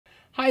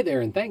Hi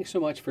there, and thanks so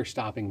much for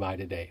stopping by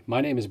today.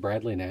 My name is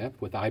Bradley Knapp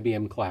with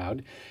IBM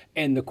Cloud,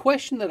 and the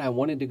question that I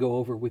wanted to go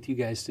over with you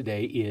guys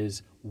today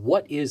is,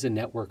 what is a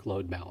network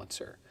load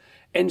balancer?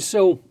 And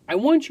so I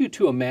want you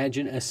to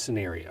imagine a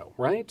scenario,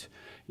 right?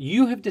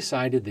 You have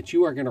decided that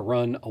you are going to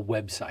run a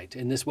website,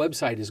 and this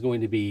website is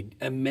going to be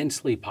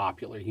immensely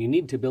popular. You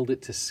need to build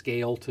it to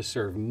scale to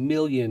serve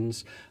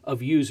millions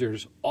of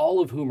users,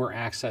 all of whom are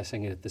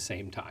accessing it at the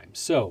same time.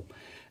 So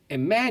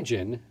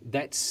imagine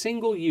that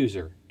single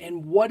user,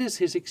 and what is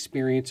his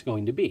experience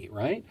going to be,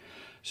 right?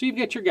 So you've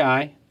got your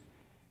guy,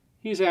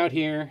 he's out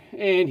here,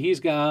 and he's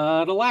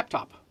got a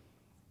laptop,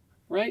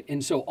 right?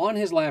 And so on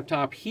his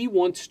laptop, he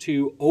wants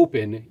to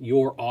open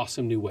your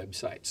awesome new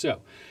website.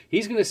 So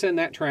he's going to send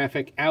that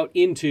traffic out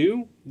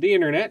into the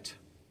internet,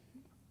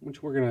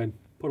 which we're going to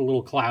put a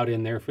little cloud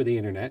in there for the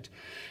internet.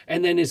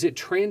 And then as it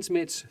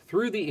transmits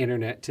through the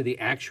internet to the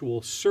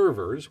actual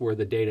servers where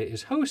the data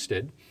is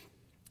hosted,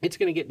 it's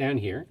going to get down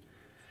here,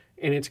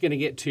 and it's going to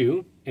get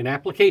to an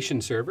application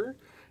server,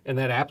 and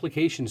that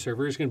application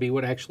server is going to be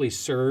what actually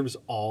serves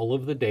all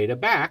of the data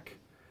back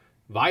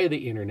via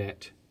the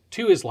internet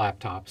to his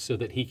laptop so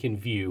that he can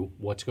view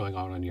what's going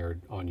on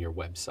your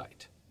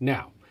website.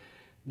 Now,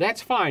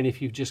 that's fine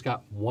if you've just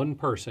got one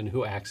person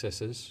who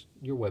accesses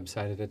your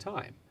website at a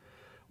time.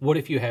 What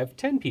if you have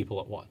 10 people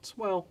at once?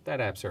 Well,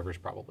 that app server is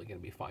probably going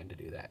to be fine to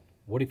do that.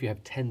 What if you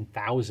have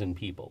 10,000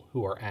 people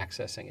who are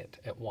accessing it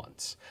at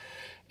once?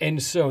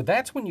 And so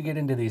that's when you get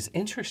into this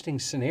interesting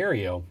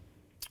scenario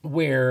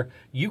where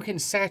you can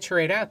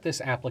saturate out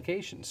this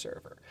application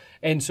server.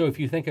 And so if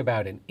you think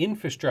about an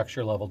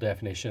infrastructure level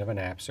definition of an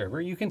app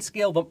server, you can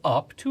scale them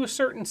up to a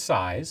certain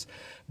size,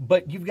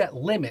 but you've got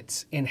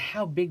limits in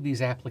how big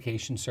these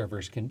application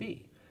servers can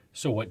be.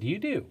 So what do you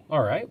do?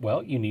 All right,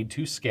 well, you need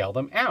to scale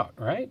them out,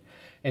 right?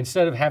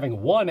 Instead of having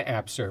one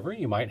app server,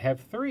 you might have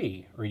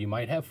 3, or you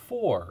might have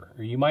 4,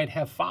 or you might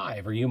have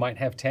 5, or you might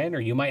have 10, or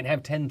you might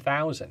have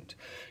 10,000.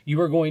 You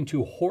are going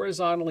to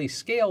horizontally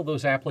scale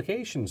those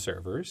application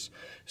servers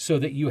so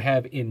that you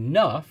have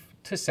enough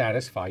to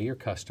satisfy your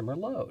customer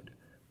load.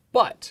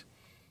 But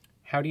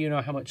how do you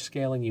know how much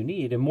scaling you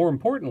need? And more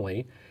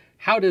importantly,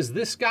 how does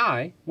this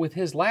guy with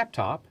his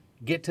laptop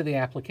get to the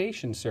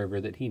application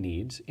server that he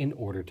needs in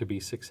order to be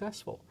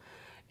successful?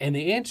 And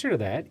the answer to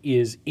that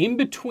is in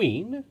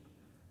between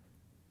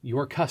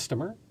your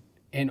customer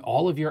and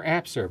all of your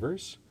app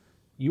servers,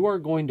 you are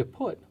going to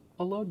put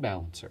a load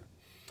balancer.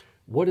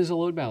 What is a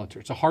load balancer?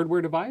 It's a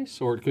hardware device,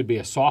 or it could be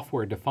a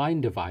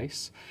software-defined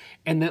device.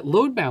 And that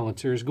load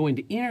balancer is going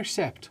to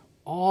intercept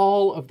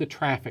all of the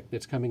traffic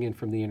that's coming in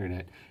from the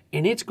internet.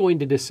 And it's going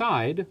to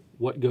decide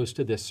what goes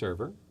to this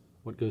server,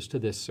 what goes to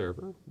this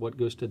server, what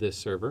goes to this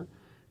server,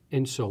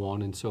 and so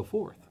on and so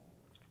forth.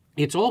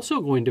 It's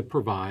also going to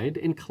provide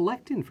and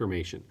collect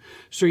information.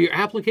 So your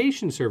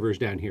application servers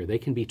down here, they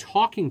can be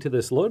talking to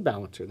this load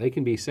balancer. They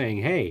can be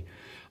saying, hey,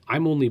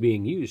 I'm only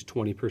being used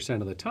 20%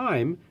 of the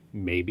time.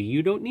 Maybe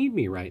you don't need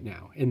me right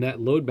now. And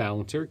that load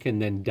balancer can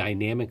then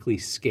dynamically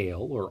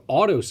scale or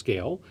auto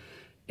scale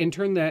and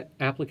turn that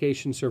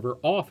application server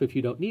off if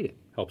you don't need it.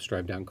 Helps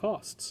drive down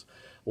costs.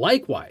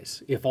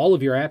 Likewise, if all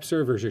of your app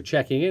servers are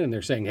checking in and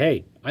they're saying,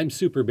 hey, I'm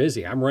super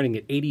busy, I'm running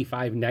at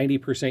 85,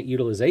 90%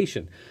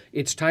 utilization,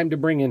 it's time to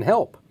bring in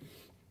help,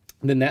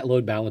 then that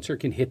load balancer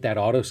can hit that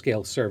auto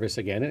scale service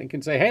again and it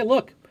can say, hey,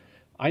 look,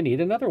 I need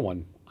another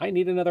one. I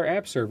need another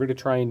app server to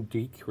try and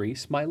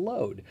decrease my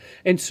load.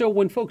 And so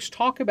when folks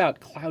talk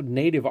about cloud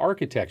native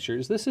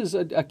architectures, this is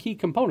a key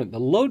component. The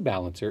load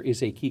balancer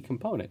is a key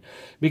component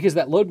because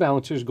that load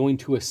balancer is going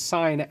to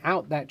assign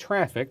out that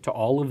traffic to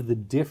all of the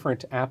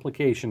different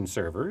application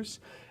servers.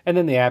 And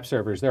then the app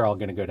servers, they're all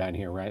going to go down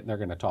here, right? And they're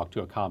going to talk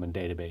to a common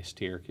database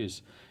tier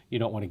because you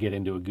don't want to get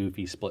into a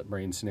goofy split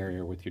brain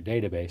scenario with your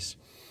database.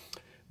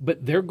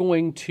 But they're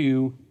going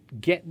to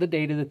get the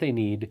data that they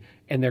need,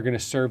 and they're going to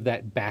serve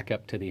that back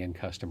up to the end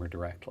customer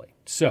directly.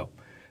 So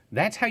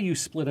that's how you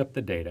split up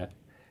the data.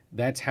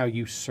 That's how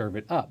you serve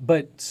it up.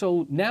 But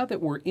so now that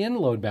we're in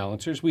load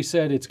balancers, we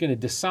said it's going to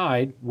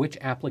decide which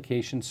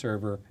application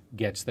server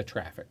gets the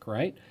traffic,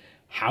 right?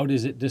 How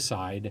does it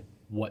decide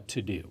what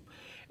to do?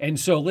 And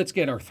so let's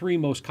get our 3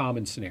 most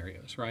common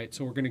scenarios, right?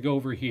 So we're going to go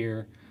over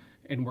here,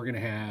 and we're going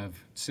to have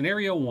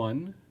scenario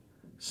 1,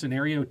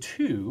 scenario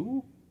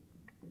 2,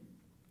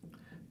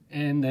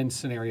 and then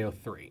scenario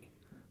 3.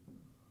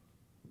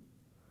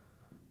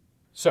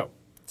 So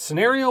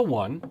scenario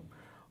 1,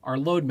 our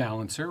load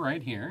balancer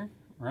right here,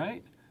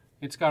 right?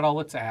 It's got all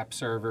its app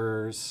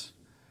servers,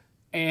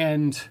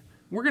 and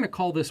we're going to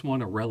call this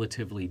one a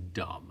relatively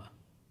dumb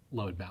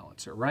load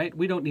balancer, right?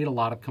 We don't need a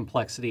lot of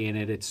complexity in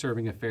it. It's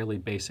serving a fairly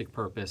basic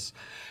purpose.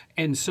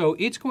 And so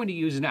it's going to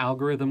use an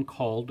algorithm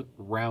called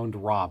round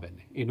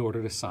robin in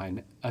order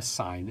to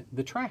assign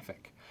the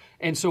traffic.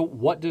 And so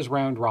what does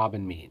round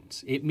robin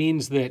means? It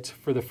means that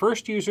for the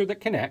first user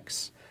that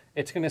connects,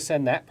 it's going to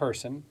send that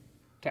person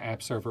to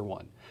app server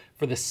 1.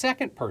 For the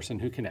second person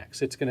who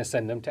connects, it's going to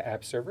send them to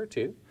app server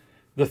 2.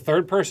 The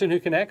third person who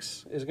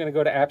connects is going to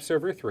go to app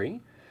server 3.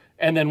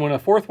 And then when a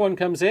fourth one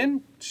comes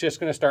in, it's just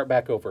going to start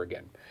back over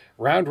again.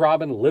 Round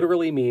robin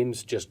literally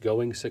means just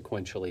going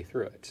sequentially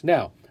through it.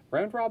 Now,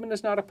 round robin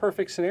is not a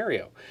perfect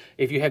scenario.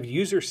 If you have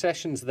user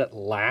sessions that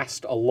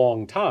last a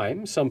long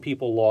time, some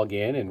people log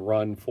in and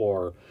run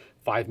for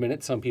 5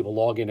 minutes, some people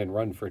log in and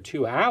run for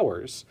 2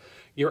 hours,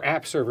 your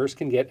app servers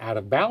can get out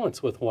of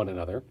balance with one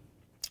another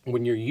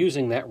when you're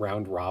using that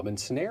round robin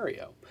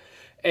scenario.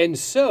 And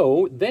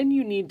so then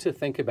you need to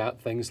think about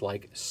things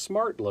like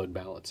smart load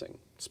balancing.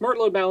 Smart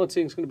load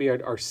balancing is going to be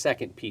our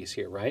second piece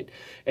here, right?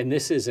 And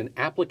this is an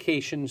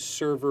application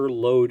server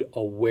load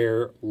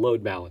aware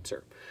load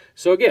balancer.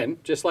 So again,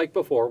 just like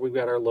before, we've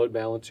got our load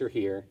balancer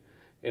here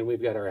and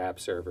we've got our app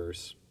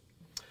servers.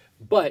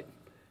 But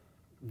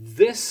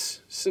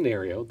this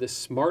scenario, this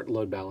smart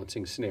load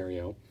balancing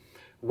scenario,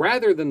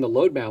 rather than the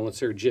load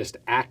balancer just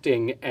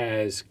acting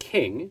as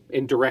king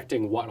and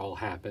directing what all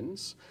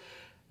happens,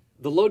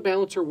 the load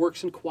balancer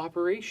works in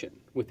cooperation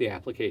with the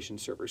application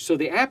servers. So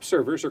the app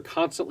servers are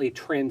constantly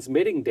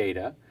transmitting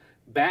data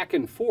back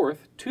and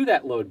forth to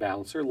that load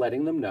balancer,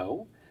 letting them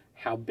know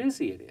how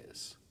busy it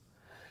is.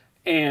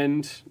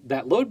 And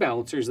that load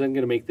balancer is then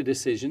going to make the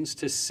decisions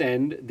to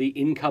send the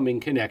incoming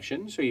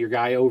connection. So your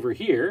guy over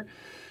here,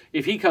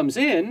 if he comes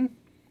in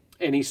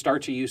and he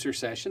starts a user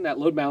session, that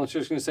load balancer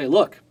is going to say,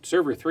 look,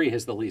 server 3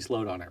 has the least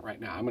load on it right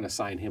now. I'm going to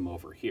assign him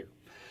over here.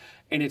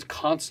 And it's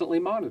constantly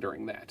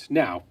monitoring that.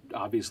 Now,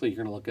 obviously, you're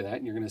going to look at that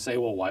and you're going to say,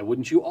 well, why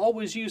wouldn't you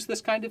always use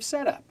this kind of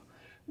setup?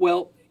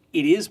 Well,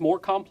 it is more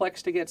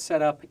complex to get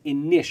set up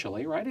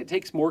initially, right? It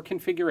takes more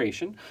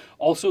configuration.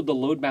 Also, the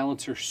load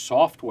balancer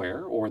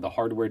software or the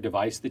hardware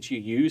device that you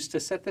use to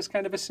set this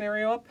kind of a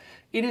scenario up,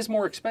 it is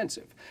more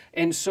expensive.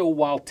 And so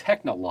while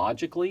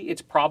technologically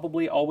it's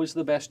probably always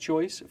the best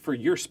choice, for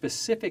your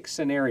specific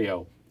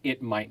scenario,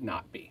 it might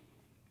not be.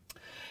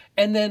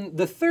 And then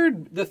the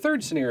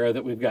third scenario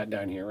that we've got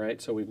down here,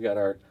 right? So we've got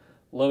our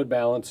load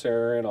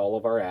balancer and all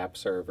of our app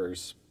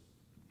servers.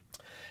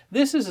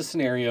 This is a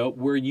scenario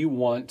where you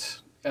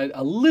want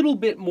a little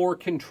bit more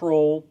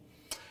control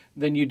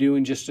than you do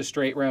in just a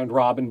straight round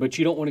robin, but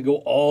you don't want to go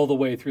all the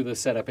way through the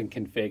setup and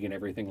config and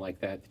everything like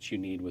that that you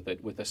need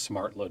with a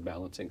smart load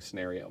balancing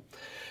scenario.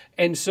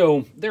 And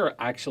so there are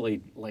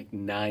actually like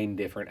 9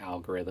 different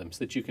algorithms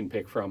that you can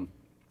pick from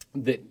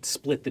that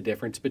split the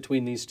difference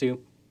between these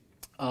two.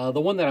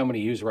 The one that I'm going to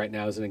use right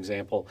now as an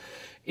example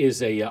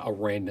is a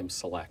random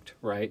select,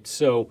 right?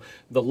 So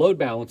the load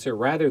balancer,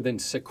 rather than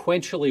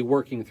sequentially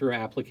working through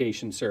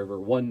application server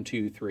 1,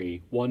 2,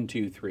 3, 1,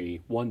 2,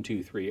 3, 1,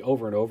 2, 3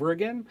 over and over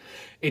again,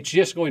 it's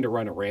just going to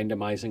run a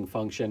randomizing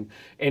function,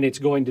 and it's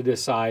going to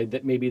decide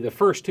that maybe the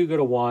first 2 go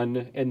to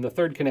 1, and the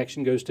third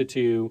connection goes to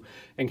 2,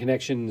 and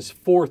connections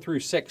 4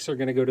 through 6 are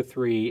going to go to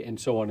 3, and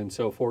so on and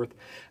so forth.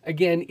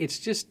 Again,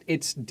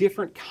 it's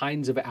different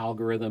kinds of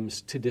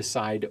algorithms to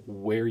decide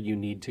where you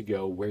need to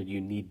go, where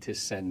you need to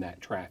send that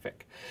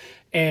traffic.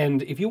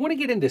 And if you want to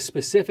get into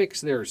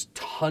specifics, there's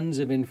tons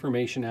of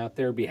information out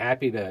there. Be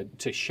happy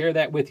to share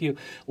that with you.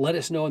 Let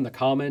us know in the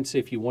comments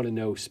if you want to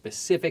know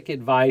specific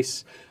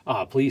advice.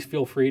 Please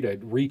feel free to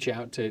reach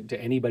out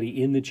to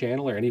anybody in the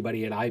channel or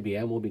anybody at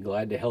IBM. We'll be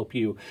glad to help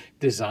you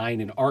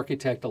design and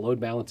architect a load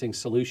balancing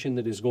solution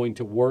that is going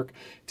to work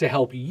to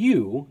help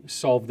you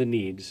solve the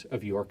needs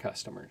of your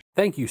customers.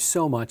 Thank you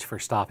so much for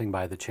stopping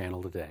by the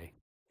channel today.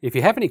 If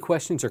you have any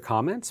questions or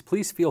comments,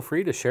 please feel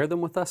free to share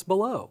them with us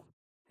below.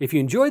 If you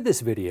enjoyed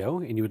this video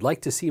and you would like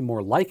to see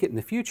more like it in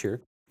the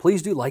future,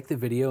 please do like the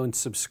video and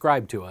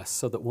subscribe to us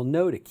so that we'll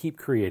know to keep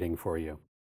creating for you.